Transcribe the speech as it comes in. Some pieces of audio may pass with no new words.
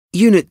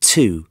Unit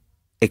 2,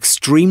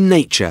 Extreme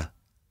Nature.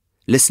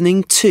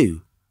 Listening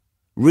 2.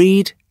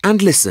 Read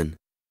and listen.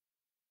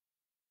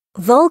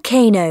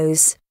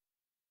 Volcanoes.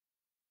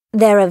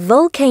 There are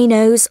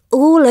volcanoes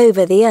all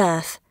over the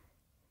earth.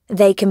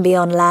 They can be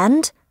on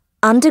land,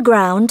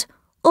 underground,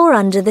 or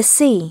under the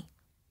sea.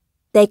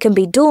 They can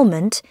be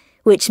dormant,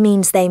 which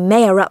means they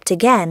may erupt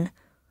again,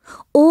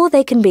 or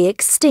they can be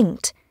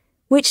extinct,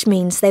 which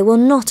means they will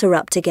not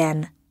erupt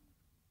again.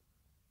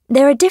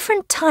 There are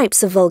different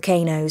types of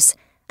volcanoes,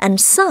 and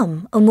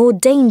some are more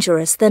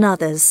dangerous than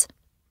others.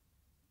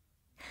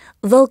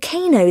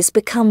 Volcanoes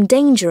become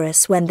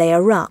dangerous when they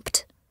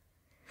erupt.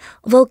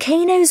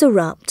 Volcanoes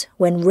erupt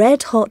when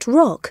red-hot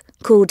rock,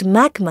 called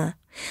magma,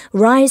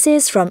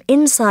 rises from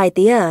inside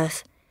the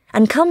earth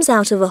and comes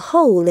out of a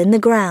hole in the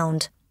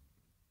ground.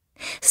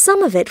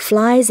 Some of it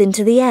flies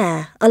into the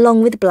air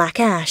along with black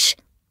ash.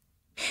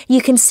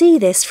 You can see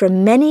this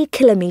from many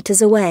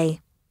kilometers away.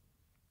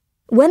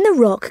 When the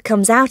rock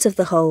comes out of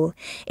the hole,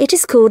 it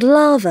is called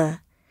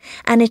lava,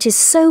 and it is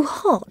so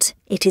hot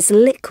it is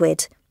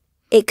liquid.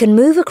 It can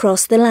move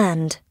across the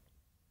land.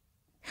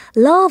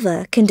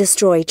 Lava can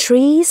destroy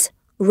trees,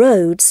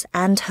 roads,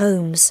 and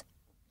homes.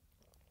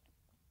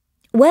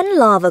 When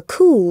lava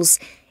cools,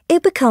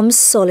 it becomes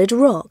solid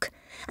rock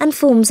and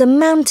forms a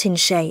mountain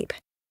shape.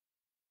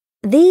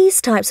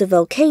 These types of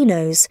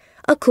volcanoes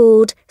are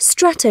called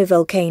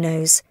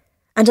stratovolcanoes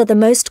and are the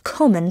most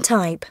common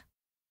type.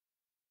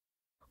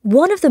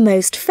 One of the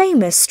most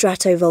famous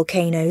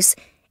stratovolcanoes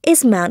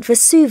is Mount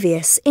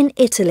Vesuvius in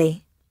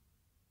Italy.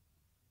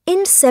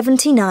 In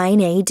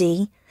 79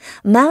 AD,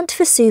 Mount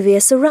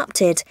Vesuvius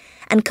erupted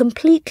and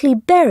completely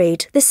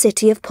buried the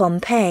city of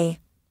Pompeii.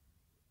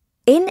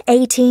 In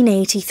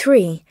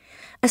 1883,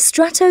 a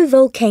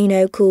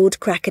stratovolcano called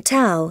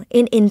Krakatau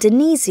in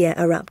Indonesia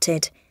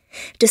erupted,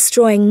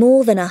 destroying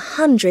more than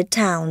 100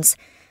 towns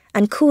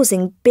and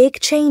causing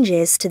big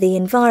changes to the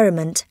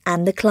environment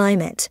and the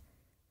climate.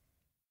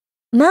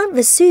 Mount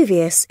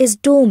Vesuvius is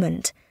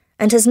dormant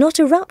and has not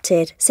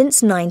erupted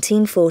since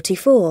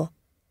 1944.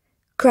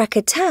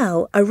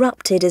 Krakatau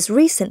erupted as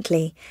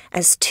recently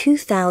as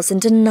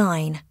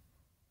 2009.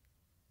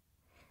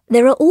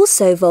 There are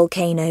also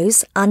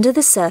volcanoes under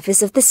the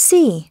surface of the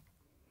sea.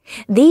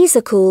 These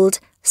are called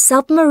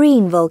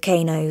submarine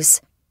volcanoes.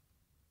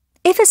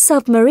 If a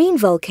submarine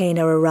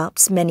volcano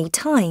erupts many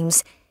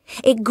times,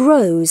 it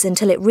grows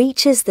until it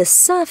reaches the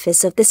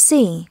surface of the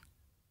sea.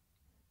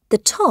 The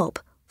top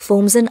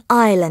forms an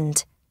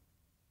island.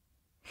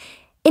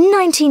 In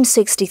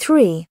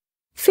 1963,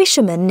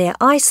 fishermen near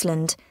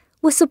Iceland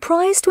were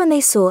surprised when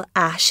they saw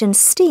ash and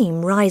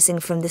steam rising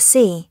from the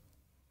sea.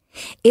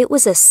 It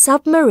was a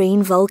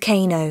submarine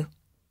volcano.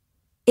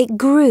 It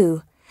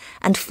grew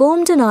and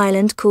formed an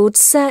island called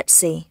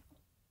Surtsey.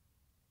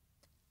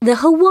 The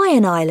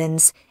Hawaiian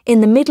Islands,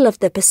 in the middle of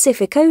the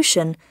Pacific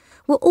Ocean,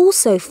 were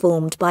also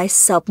formed by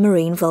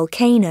submarine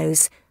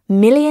volcanoes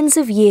millions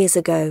of years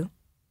ago.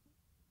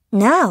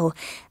 Now,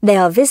 they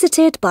are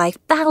visited by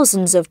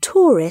thousands of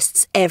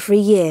tourists every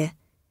year,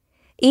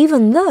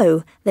 even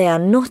though they are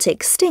not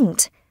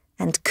extinct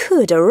and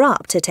could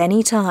erupt at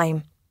any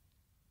time.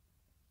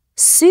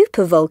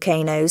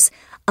 Supervolcanoes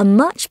are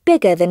much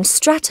bigger than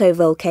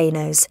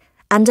stratovolcanoes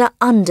and are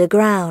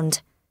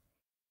underground.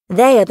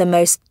 They are the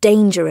most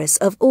dangerous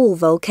of all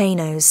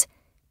volcanoes.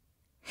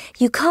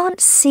 You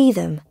can't see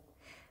them,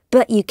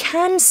 but you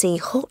can see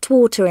hot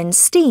water and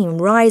steam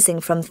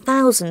rising from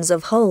thousands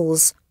of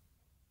holes.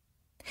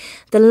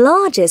 The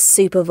largest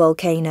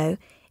supervolcano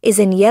is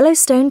in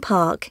Yellowstone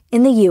Park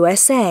in the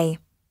USA.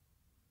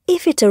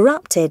 If it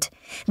erupted,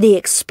 the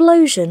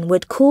explosion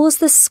would cause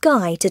the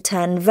sky to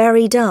turn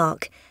very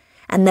dark,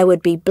 and there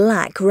would be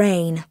black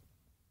rain.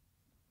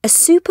 A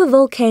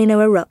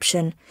supervolcano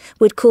eruption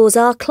would cause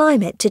our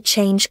climate to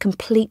change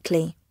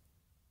completely.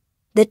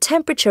 The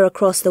temperature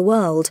across the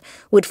world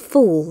would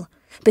fall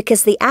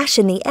because the ash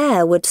in the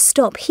air would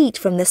stop heat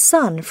from the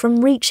sun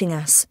from reaching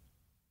us.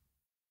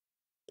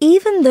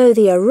 Even though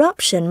the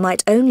eruption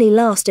might only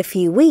last a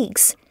few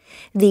weeks,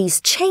 these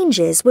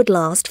changes would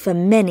last for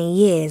many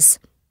years.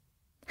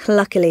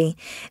 Luckily,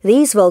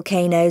 these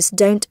volcanoes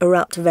don't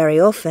erupt very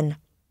often,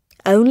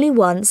 only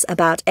once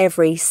about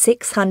every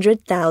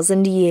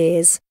 600,000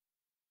 years.